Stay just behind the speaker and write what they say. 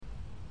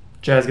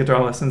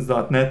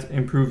JazzGuitarLessons.net,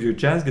 Improve Your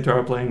Jazz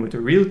Guitar Playing with a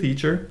Real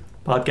Teacher,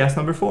 podcast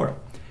number 4,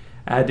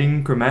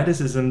 adding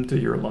chromaticism to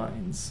your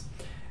lines.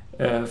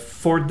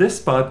 For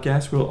this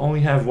podcast, we'll only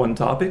have one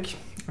topic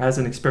as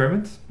an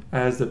experiment,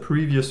 as the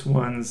previous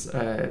ones,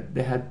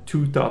 they had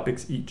 2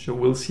 topics each, so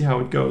we'll see how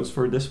it goes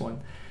for this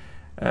one.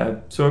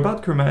 So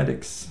about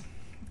chromatics,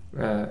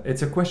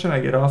 it's a question I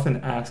get often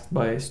asked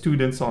by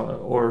students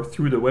or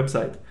through the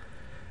website.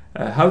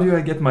 How do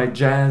I get my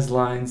jazz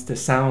lines to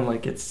sound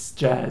like it's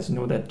jazz,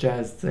 that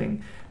jazz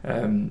thing?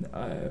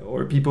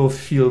 Or people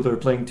feel they're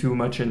playing too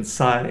much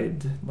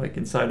inside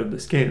of the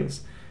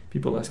scales.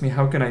 People ask me,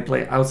 how can I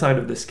play outside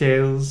of the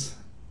scales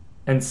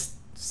and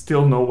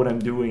still know what I'm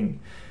doing,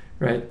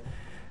 right?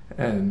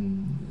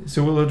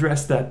 So we'll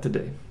address that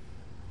today.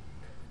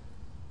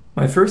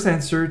 My first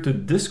answer to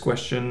this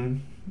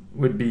question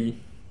would be,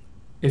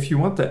 if you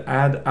want to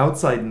add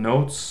outside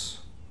notes,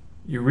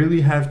 you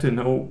really have to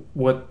know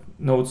what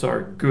notes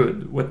are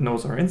good, what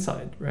notes are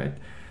inside, right?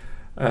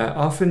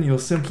 Often you'll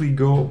simply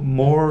go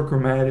more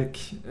chromatic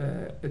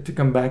to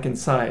come back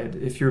inside.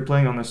 If you're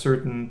playing on a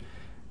certain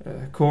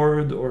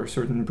chord or a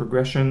certain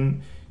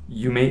progression,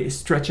 you may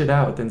stretch it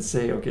out and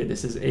say, okay,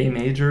 this is A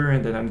major,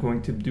 and then I'm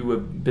going to do a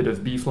bit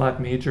of B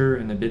flat major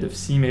and a bit of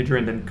C major,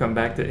 and then come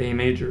back to A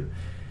major.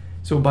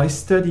 So by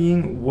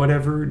studying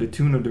whatever the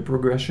tune of the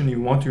progression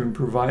you want to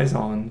improvise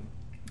on,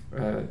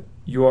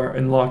 you are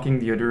unlocking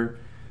the other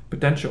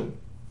potential.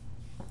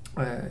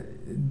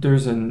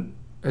 There's a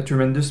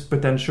tremendous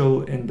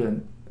potential in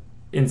the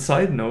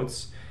inside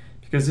notes,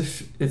 because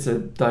if it's a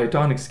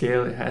diatonic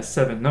scale, it has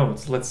 7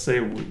 notes. Let's say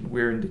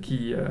we're in the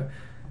key,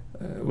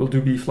 we'll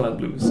do B flat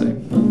blues, say.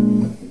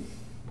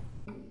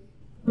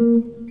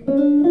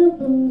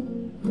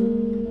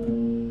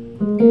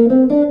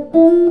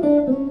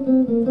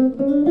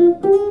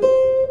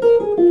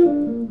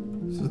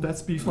 So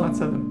that's B flat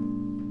 7.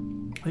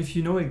 If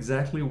you know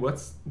exactly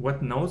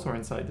what notes are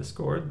inside this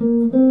chord,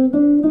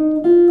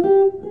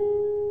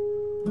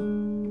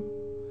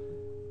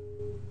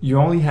 you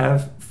only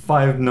have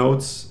 5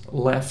 notes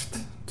left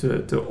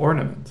to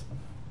ornament.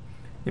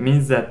 It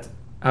means that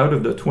out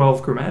of the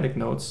 12 chromatic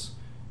notes,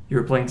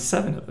 you're playing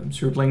 7 of them.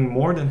 So you're playing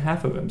more than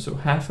half of them. So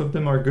half of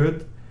them are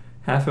good,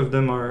 half of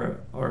them are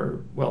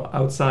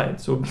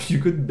outside. So you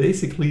could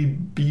basically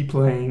be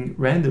playing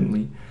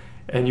randomly,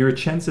 and your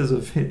chances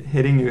of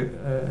hitting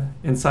an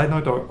inside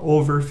note are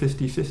over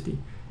 50-50.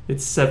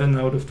 It's 7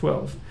 out of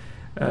 12.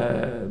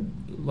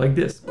 Like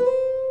this.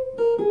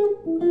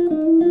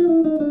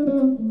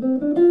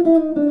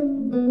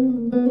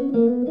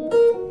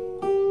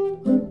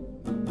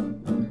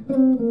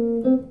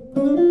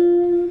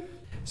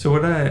 So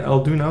what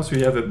I'll do now, so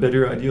you have a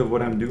better idea of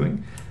what I'm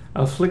doing,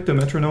 I'll flick the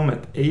metronome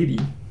at 80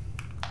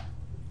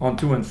 on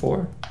 2 and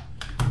 4,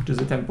 which is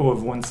a tempo of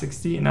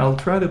 160, and I'll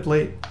try to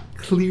play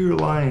clear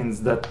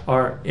lines that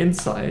are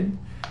inside,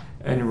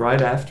 and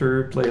right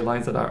after play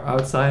lines that are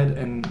outside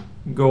and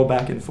go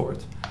back and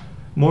forth.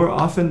 More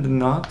often than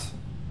not,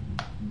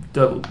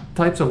 the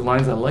types of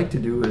lines I like to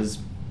do is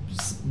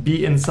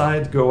be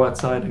inside, go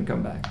outside, and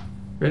come back.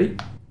 Ready?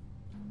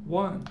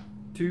 1,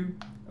 2,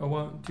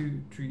 1,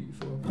 2, 3,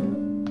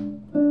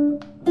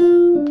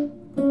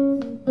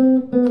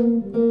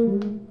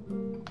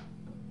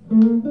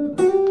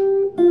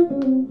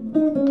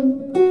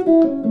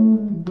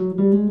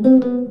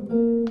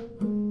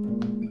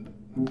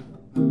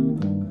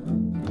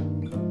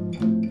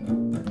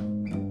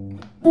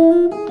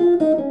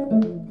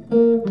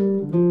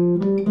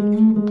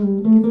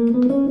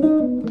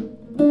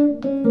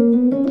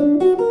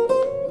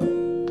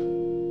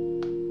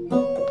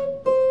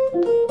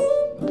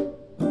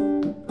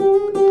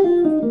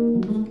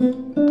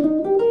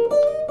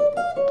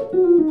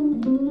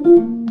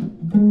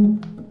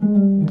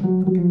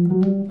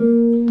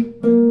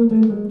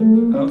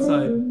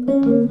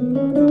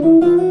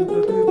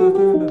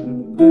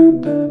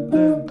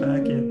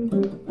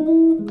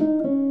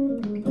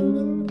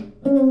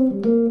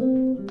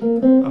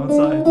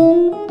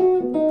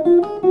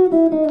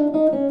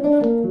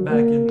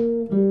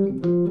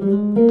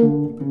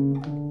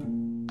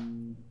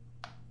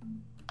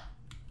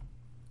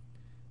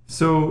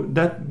 So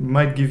that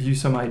might give you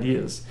some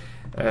ideas.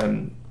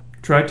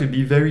 Try to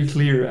be very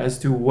clear as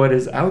to what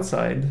is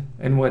outside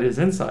and what is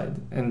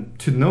inside. And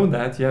to know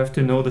that, you have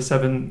to know the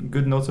 7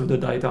 good notes of the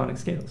diatonic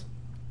scales.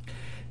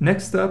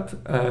 Next up,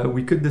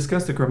 we could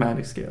discuss the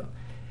chromatic scale.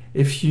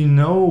 If you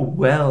know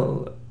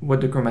well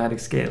what the chromatic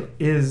scale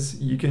is,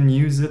 you can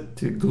use it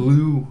to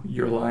glue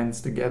your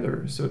lines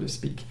together, so to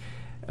speak.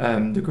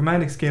 The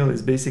chromatic scale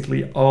is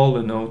basically all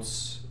the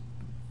notes,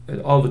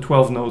 all the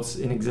 12 notes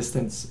in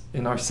existence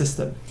in our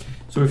system.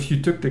 So if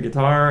you took the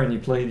guitar and you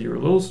played your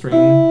little string,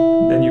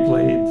 then you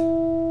played,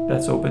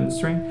 that's open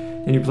string,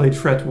 then you played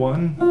fret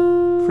 1,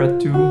 fret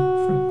 2,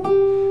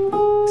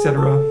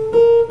 etc.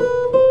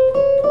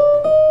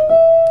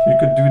 You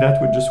could do that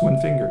with just one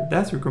finger.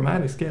 That's your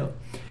chromatic scale.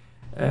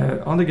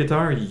 On the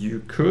guitar,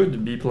 you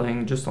could be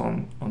playing just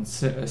on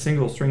a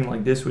single string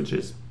like this, which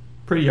is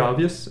pretty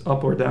obvious,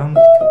 up or down.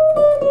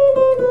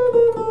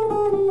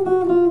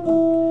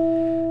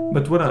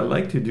 But what I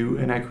like to do,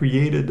 and I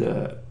created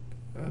a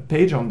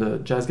page on the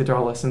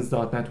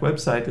jazzguitarlessons.net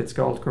website, it's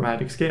called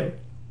Chromatic Scale.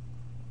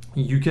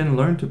 You can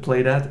learn to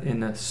play that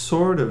in a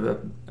sort of a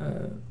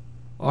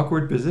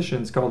awkward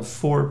position. It's called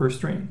 4 per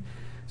string.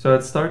 So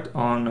I'd start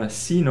on a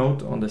C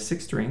note on the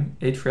 6th string,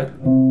 8th fret,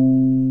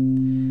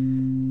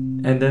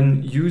 and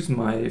then use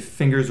my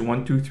fingers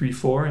 1, 2, 3,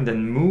 4, and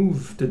then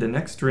move to the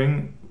next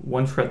string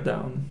 1 fret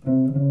down,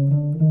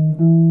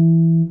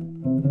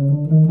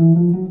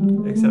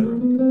 etc.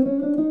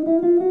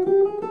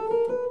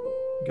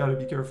 You gotta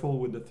be careful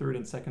with the 3rd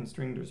and 2nd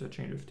string, there's a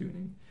change of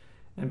tuning.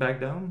 And back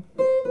down.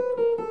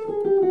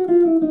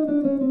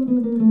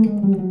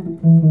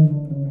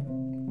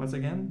 Once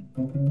again.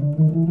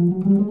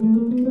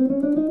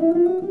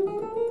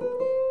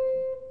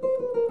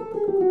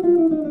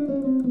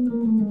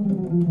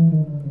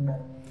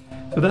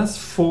 So that's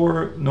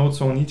 4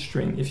 notes on each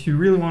string. If you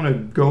really want to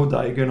go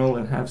diagonal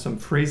and have some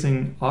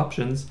phrasing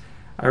options,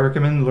 I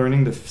recommend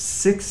learning the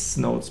 6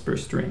 notes per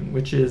string,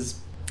 which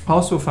is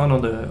also found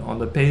on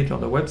the page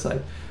on the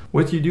website.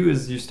 What you do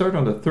is you start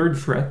on the 3rd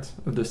fret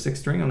of the 6th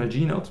string on a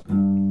G note,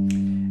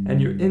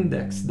 and your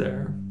index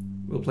there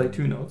will play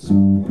 2 notes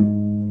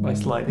by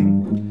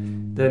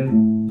sliding.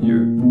 Then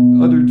your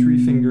other 3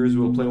 fingers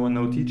will play 1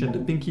 note each, and the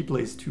pinky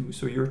plays 2.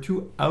 So your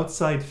 2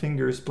 outside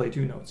fingers play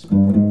 2 notes.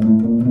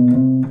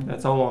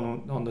 That's all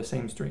on the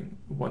same string.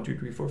 1, 2,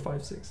 3, 4,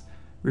 5, 6.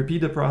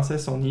 Repeat the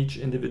process on each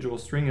individual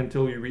string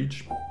until you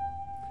reach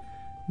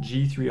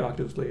G 3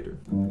 octaves later.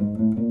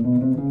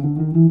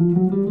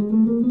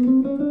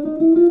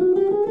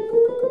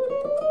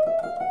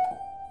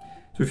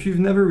 So if you've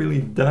never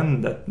really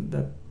done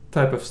that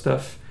type of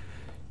stuff,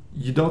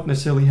 you don't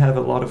necessarily have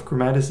a lot of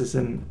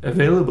chromaticism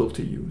available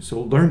to you. So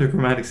learn the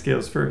chromatic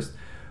scales first.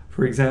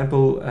 For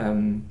example,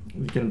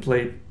 you can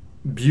play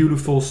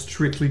beautiful,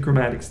 strictly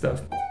chromatic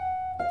stuff.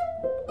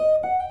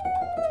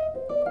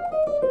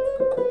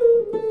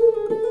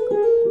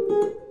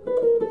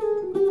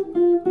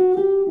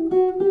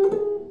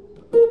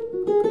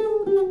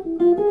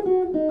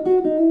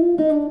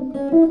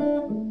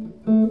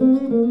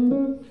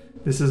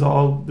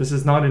 This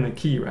is not in a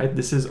key, right?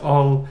 This is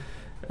all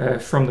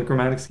from the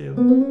chromatic scale.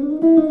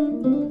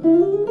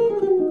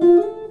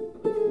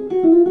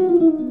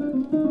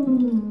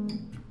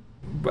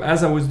 But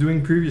as I was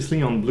doing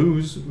previously on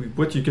blues,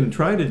 what you can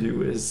try to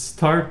do is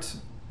start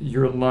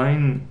your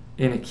line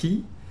in a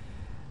key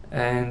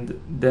and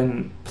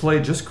then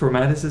play just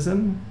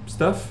chromaticism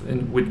stuff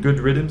and with good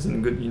rhythms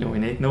and good,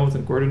 in 8 notes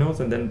and quarter notes,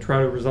 and then try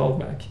to resolve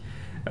back.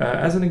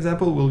 As an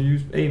example, we'll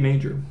use A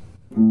major.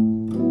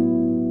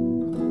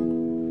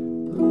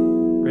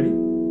 Ready?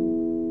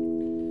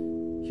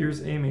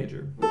 Here's A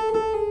major.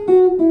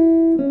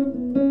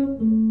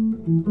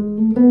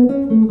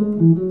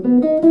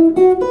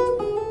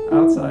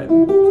 Outside.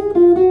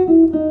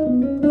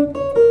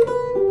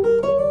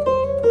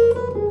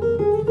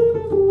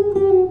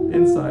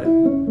 Inside.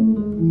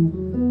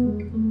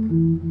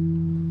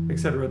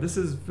 Etc. This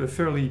is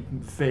fairly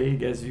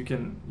vague, as you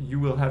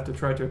will have to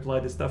try to apply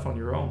this stuff on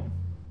your own.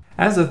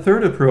 As a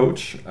third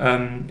approach,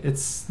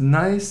 it's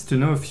nice to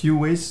know a few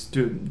ways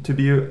to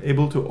be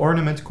able to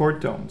ornament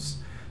chord tones.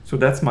 So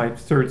that's my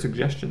third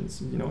suggestion.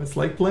 It's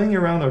like playing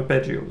around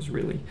arpeggios,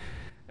 really.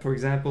 For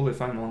example,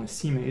 if I'm on a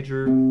C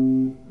major,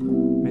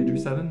 major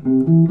 7,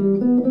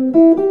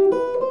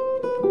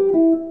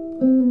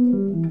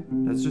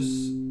 that's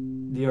just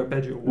the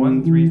arpeggio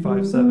 1, 3,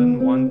 5,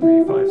 7, 1,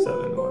 3, 5,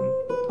 7,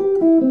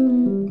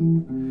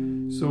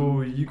 1.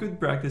 So you could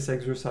practice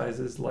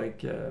exercises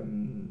like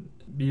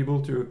be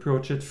able to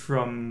approach it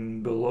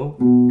from below.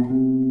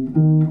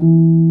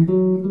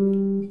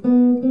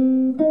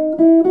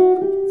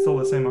 Still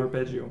the same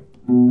arpeggio.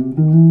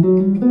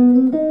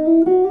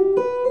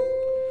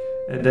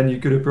 And then you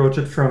could approach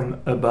it from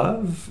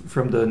above,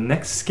 from the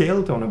next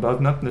scale tone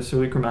above, not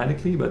necessarily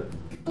chromatically, but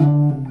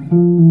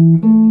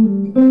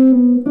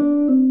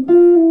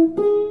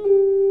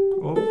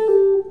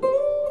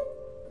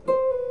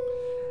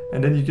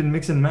and then you can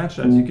mix and match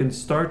that. You can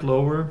start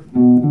lower.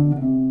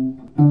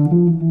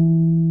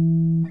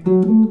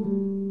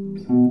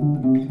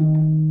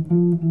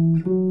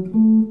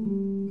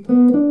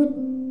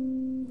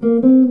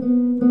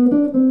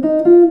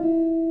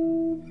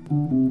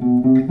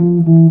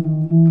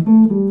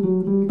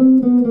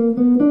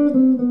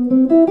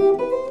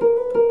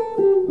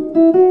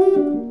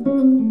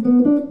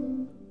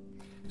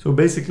 So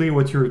basically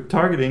what you're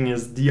targeting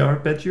is the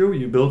arpeggio.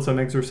 You build some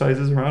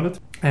exercises around it,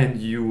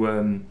 and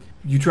you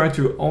try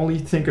to only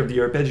think of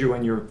the arpeggio,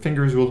 and your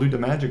fingers will do the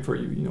magic for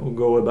you.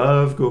 Go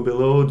above, go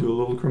below, do a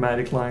little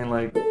chromatic line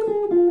like.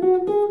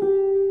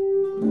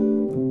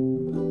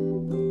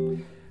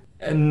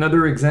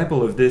 Another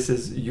example of this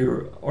is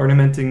you're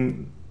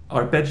ornamenting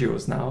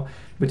arpeggios now,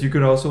 but you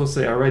could also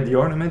say, all right, the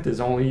ornament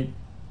is only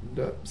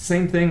the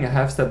same thing, a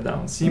half step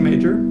down, C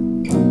major,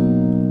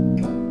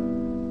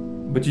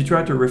 but you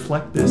try to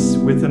reflect this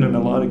within a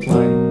melodic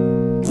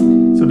line.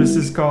 So this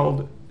is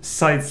called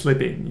side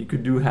slipping. You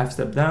could do half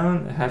step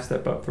down, a half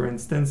step up. For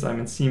instance, I'm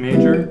in C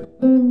major,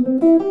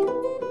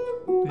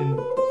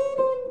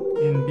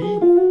 in B,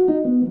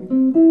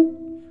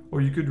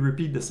 you could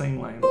repeat the same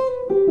line.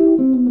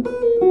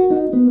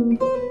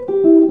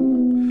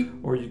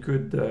 Or you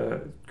could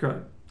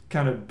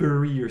kind of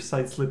bury your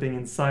side slipping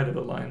inside of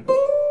a line.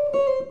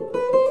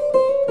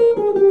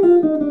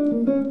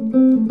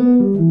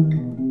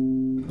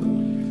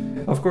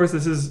 Of course,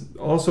 this is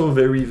also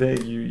very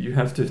vague. You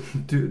have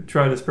to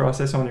try this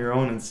process on your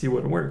own and see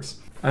what works.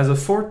 As a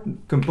fourth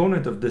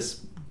component of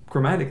this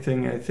chromatic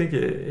thing, I think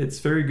it's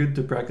very good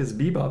to practice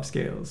bebop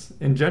scales.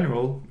 In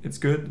general, it's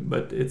good,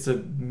 but it's a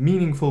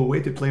meaningful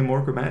way to play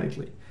more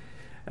chromatically.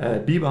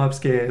 Bebop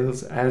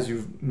scales, as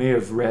you may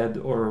have read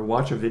or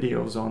watched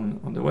videos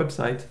on the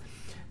website,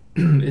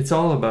 it's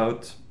all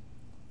about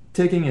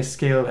taking a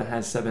scale that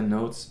has 7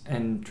 notes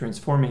and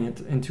transforming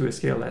it into a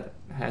scale that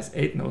has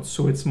 8 notes,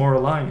 so it's more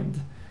aligned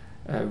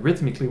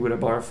rhythmically with a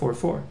bar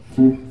 4/4.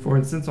 For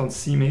instance, on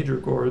C major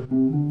chord,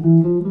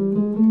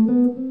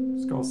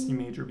 it's called C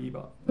major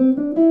bebop.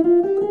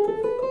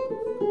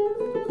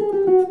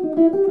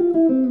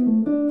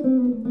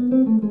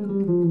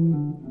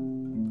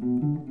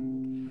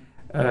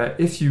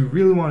 If you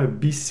really want to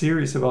be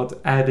serious about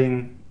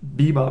adding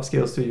bebop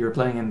scales to your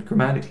playing and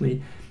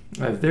chromatically,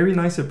 a very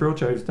nice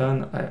approach I've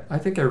done, I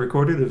think I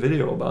recorded a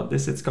video about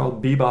this, it's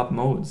called bebop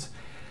modes.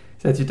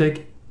 That you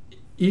take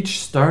each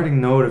starting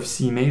note of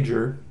C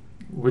major,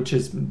 which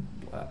is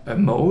a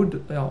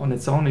mode on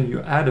its own, and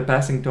you add a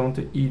passing tone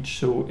to each.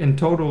 So in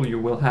total you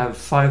will have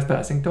 5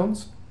 passing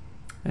tones,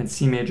 and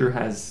C major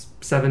has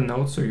 7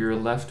 notes, so you're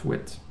left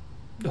with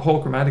the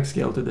whole chromatic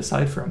scale to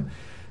decide from.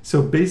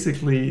 So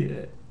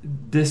basically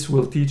this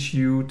will teach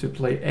you to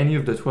play any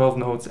of the 12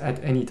 notes at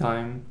any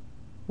time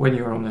when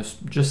you're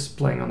just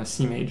playing on a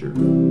C major.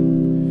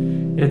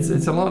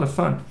 It's a lot of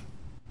fun.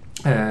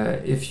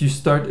 If you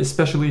start,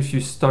 especially if you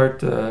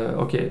start,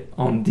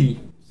 on D.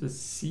 So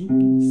C,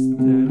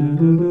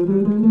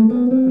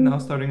 now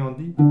starting on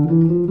D.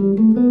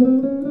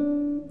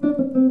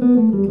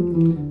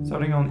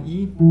 Starting on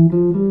E.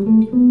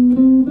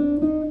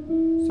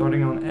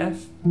 Starting on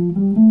F.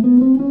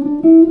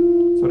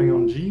 Starting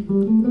on G.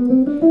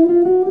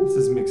 This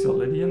is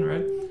Mixolydian,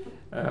 right?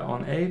 On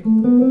A.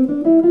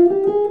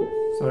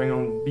 Starting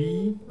on B.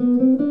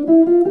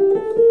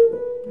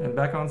 And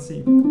back on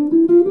C.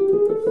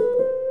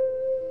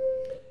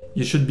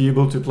 You should be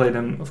able to play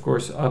them, of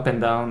course, up and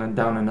down and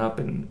up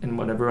and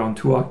whatever, on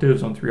 2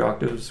 octaves, on 3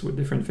 octaves with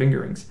different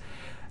fingerings.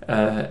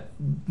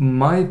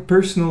 My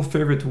personal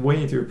favorite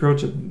way to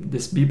approach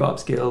this bebop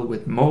scale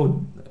with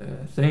mode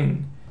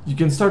thing, you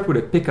can start with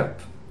a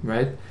pickup,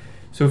 right?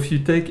 So if you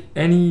take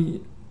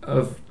any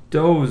of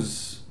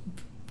those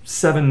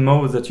 7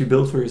 modes that you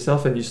build for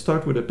yourself and you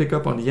start with a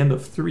pickup on the end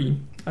of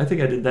 3, I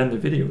think I did that in the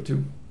video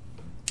too.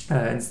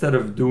 Instead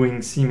of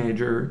doing C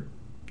major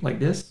like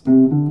this, you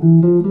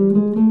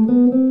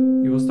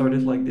will start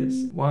it like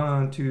this.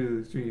 1,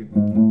 2, 3.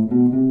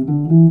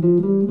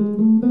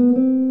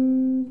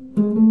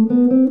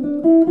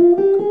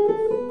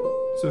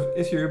 So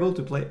if you're able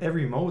to play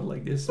every mode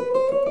like this, it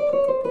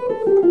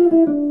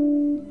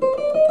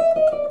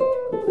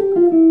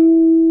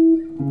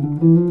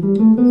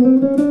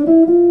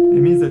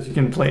means that you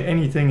can play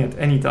anything at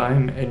any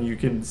time and you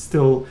can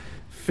still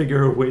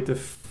figure a way to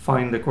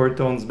find the chord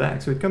tones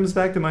back. So it comes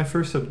back to my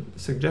first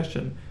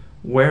suggestion.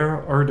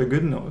 Where are the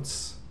good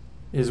notes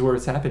is where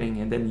it's happening,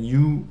 and then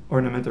you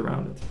ornament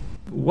around it.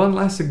 One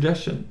last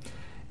suggestion.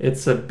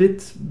 It's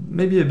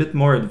maybe a bit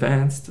more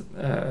advanced,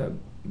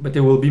 but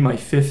it will be my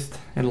 5th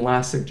and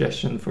last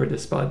suggestion for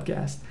this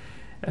podcast.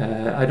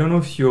 I don't know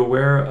if you're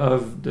aware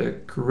of the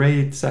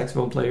great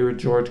saxophone player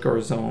George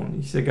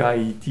Garzone. He's a guy,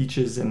 he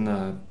teaches in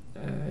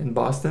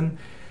Boston.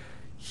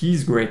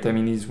 He's great. I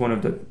mean, he's one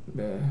of the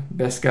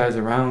best guys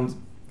around.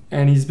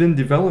 And he's been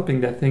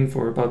developing that thing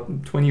for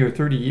about 20 or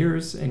 30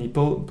 years, and he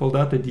pulled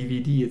out the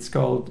DVD. It's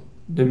called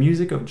The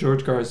Music of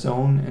George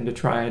Garzone and the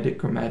Triadic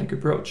Chromatic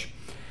Approach.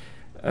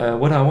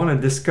 What I want to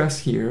discuss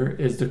here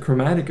is the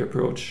chromatic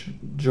approach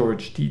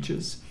George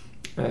teaches.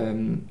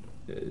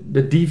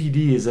 The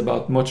DVD is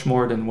about much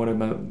more than what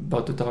I'm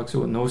about to talk,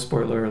 so no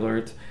spoiler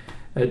alert.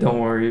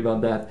 Don't worry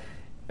about that.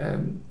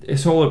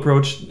 His whole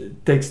approach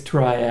takes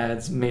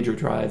triads, major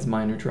triads,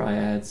 minor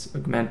triads,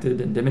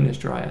 augmented and diminished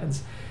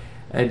triads,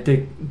 and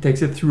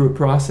takes it through a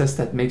process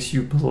that makes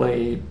you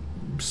play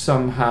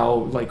somehow,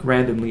 like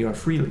randomly or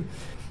freely.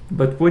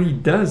 But what he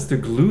does to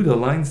glue the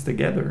lines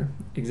together,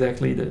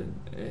 exactly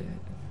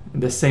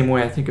the same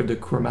way I think of the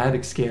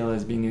chromatic scale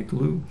as being a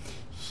glue,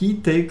 he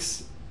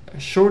takes a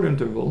short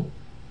interval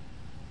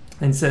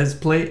and says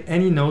play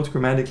any note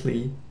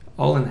chromatically,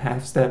 all in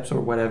half steps or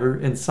whatever,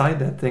 inside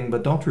that thing,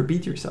 but don't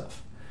repeat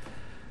yourself.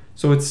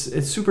 So it's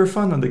super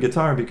fun on the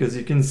guitar because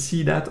you can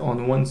see that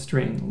on one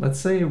string. Let's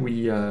say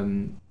we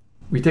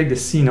take the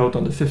C note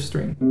on the 5th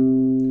string.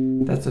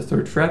 That's the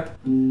 3rd fret.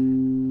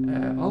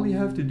 All you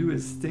have to do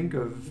is think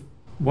of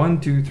 1,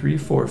 2, 3,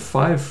 4,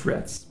 5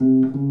 frets.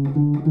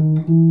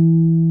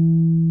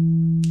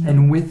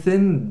 And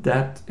within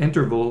that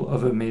interval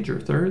of a major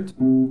third,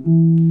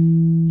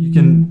 you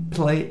can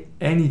play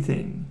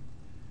anything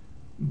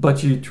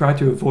but you try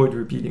to avoid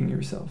repeating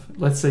yourself.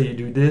 Let's say you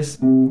do this,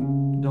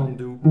 don't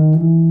do,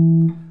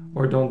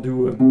 or don't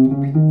do.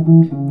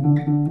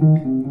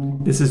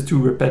 This is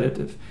too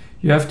repetitive.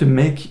 You have to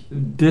make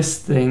this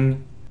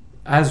thing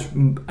as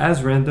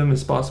random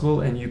as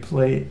possible, and you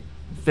play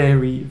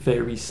very,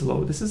 very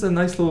slow. This is a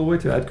nice little way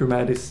to add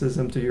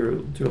chromaticism to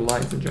your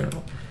lines in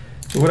general.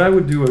 So what I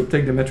would do, I would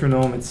take the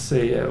metronome and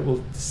say,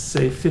 we'll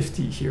say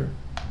 50 here.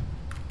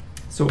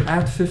 So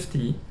at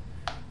 50,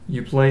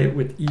 you play it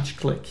with each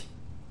click.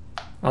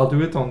 I'll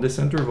do it on this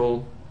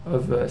interval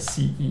of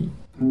CE.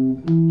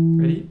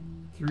 Ready?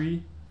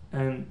 3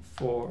 and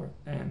 4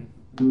 and.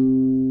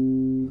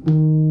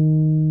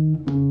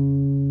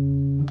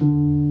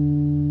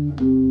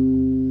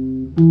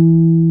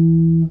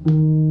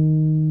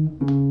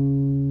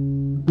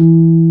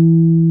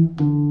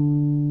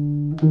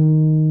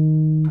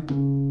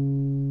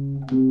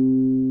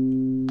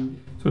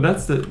 So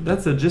that's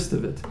the gist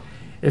of it.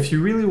 If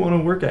you really want to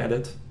work at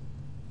it,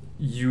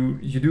 you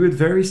do it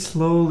very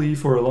slowly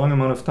for a long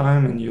amount of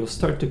time, and you'll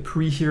start to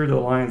pre-hear the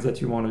lines that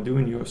you want to do,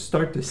 and you'll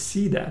start to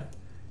see that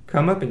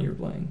come up in your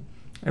playing.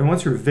 And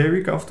once you're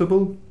very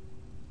comfortable,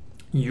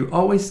 you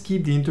always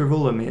keep the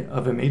interval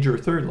of a major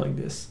third like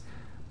this,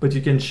 but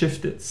you can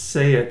shift it.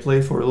 Say I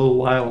play for a little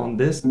while on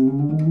this,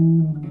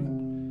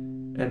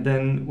 and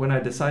then when I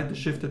decide to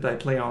shift it, I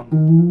play on,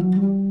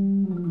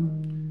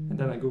 and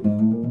then I go.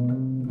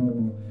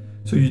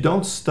 So you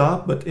don't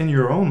stop, but in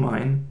your own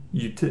mind,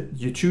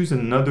 you choose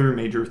another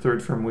major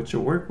third from which to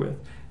work with.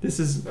 This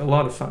is a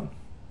lot of fun.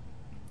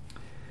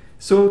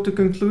 So to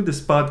conclude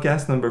this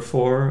podcast number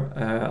 4,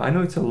 I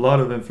know it's a lot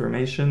of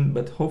information,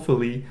 but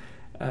hopefully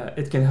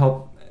it can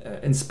help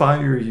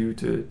inspire you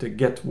to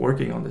get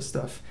working on this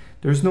stuff.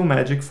 There's no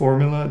magic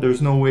formula.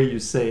 There's no way you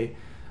say,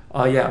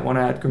 oh yeah, I want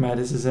to add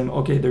chromaticism.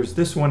 Okay, there's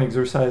this one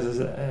exercise,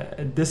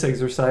 this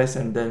exercise,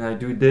 and then I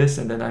do this,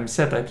 and then I'm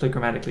set, I play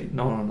chromatically.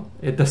 No.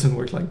 It doesn't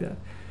work like that.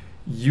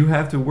 You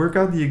have to work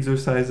out the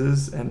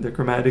exercises and the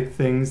chromatic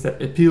things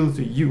that appeal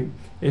to you.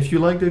 If you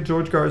like the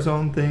George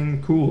Garzone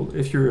thing, cool.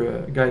 If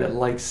you're a guy that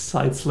likes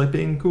side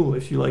slipping, cool.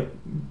 If you like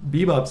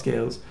bebop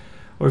scales,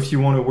 or if you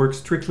want to work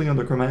strictly on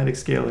the chromatic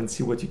scale and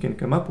see what you can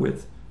come up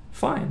with,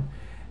 fine.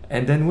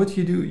 And then what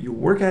you do, you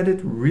work at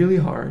it really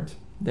hard,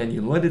 then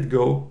you let it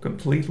go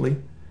completely,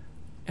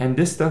 and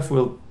this stuff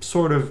will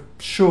sort of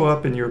show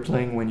up in your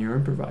playing when you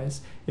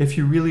improvise, if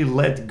you really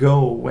let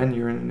go when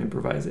you're in an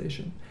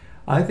improvisation.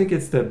 I think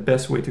it's the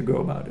best way to go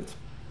about it.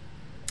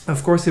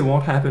 Of course, it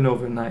won't happen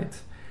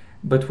overnight,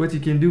 but what you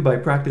can do by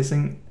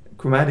practicing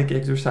chromatic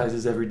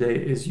exercises every day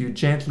is you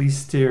gently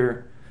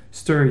stir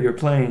your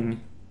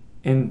playing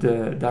in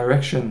the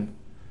direction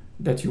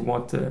that you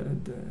want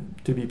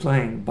to be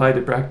playing by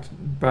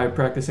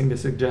practicing the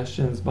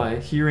suggestions, by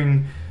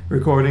hearing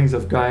recordings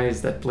of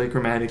guys that play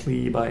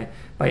chromatically,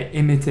 by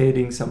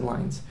imitating some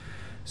lines.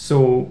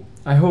 So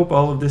I hope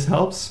all of this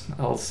helps.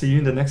 I'll see you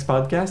in the next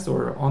podcast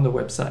or on the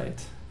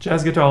website.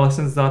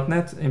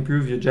 JazzGuitarLessons.net.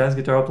 Improve your jazz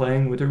guitar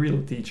playing with a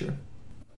real teacher.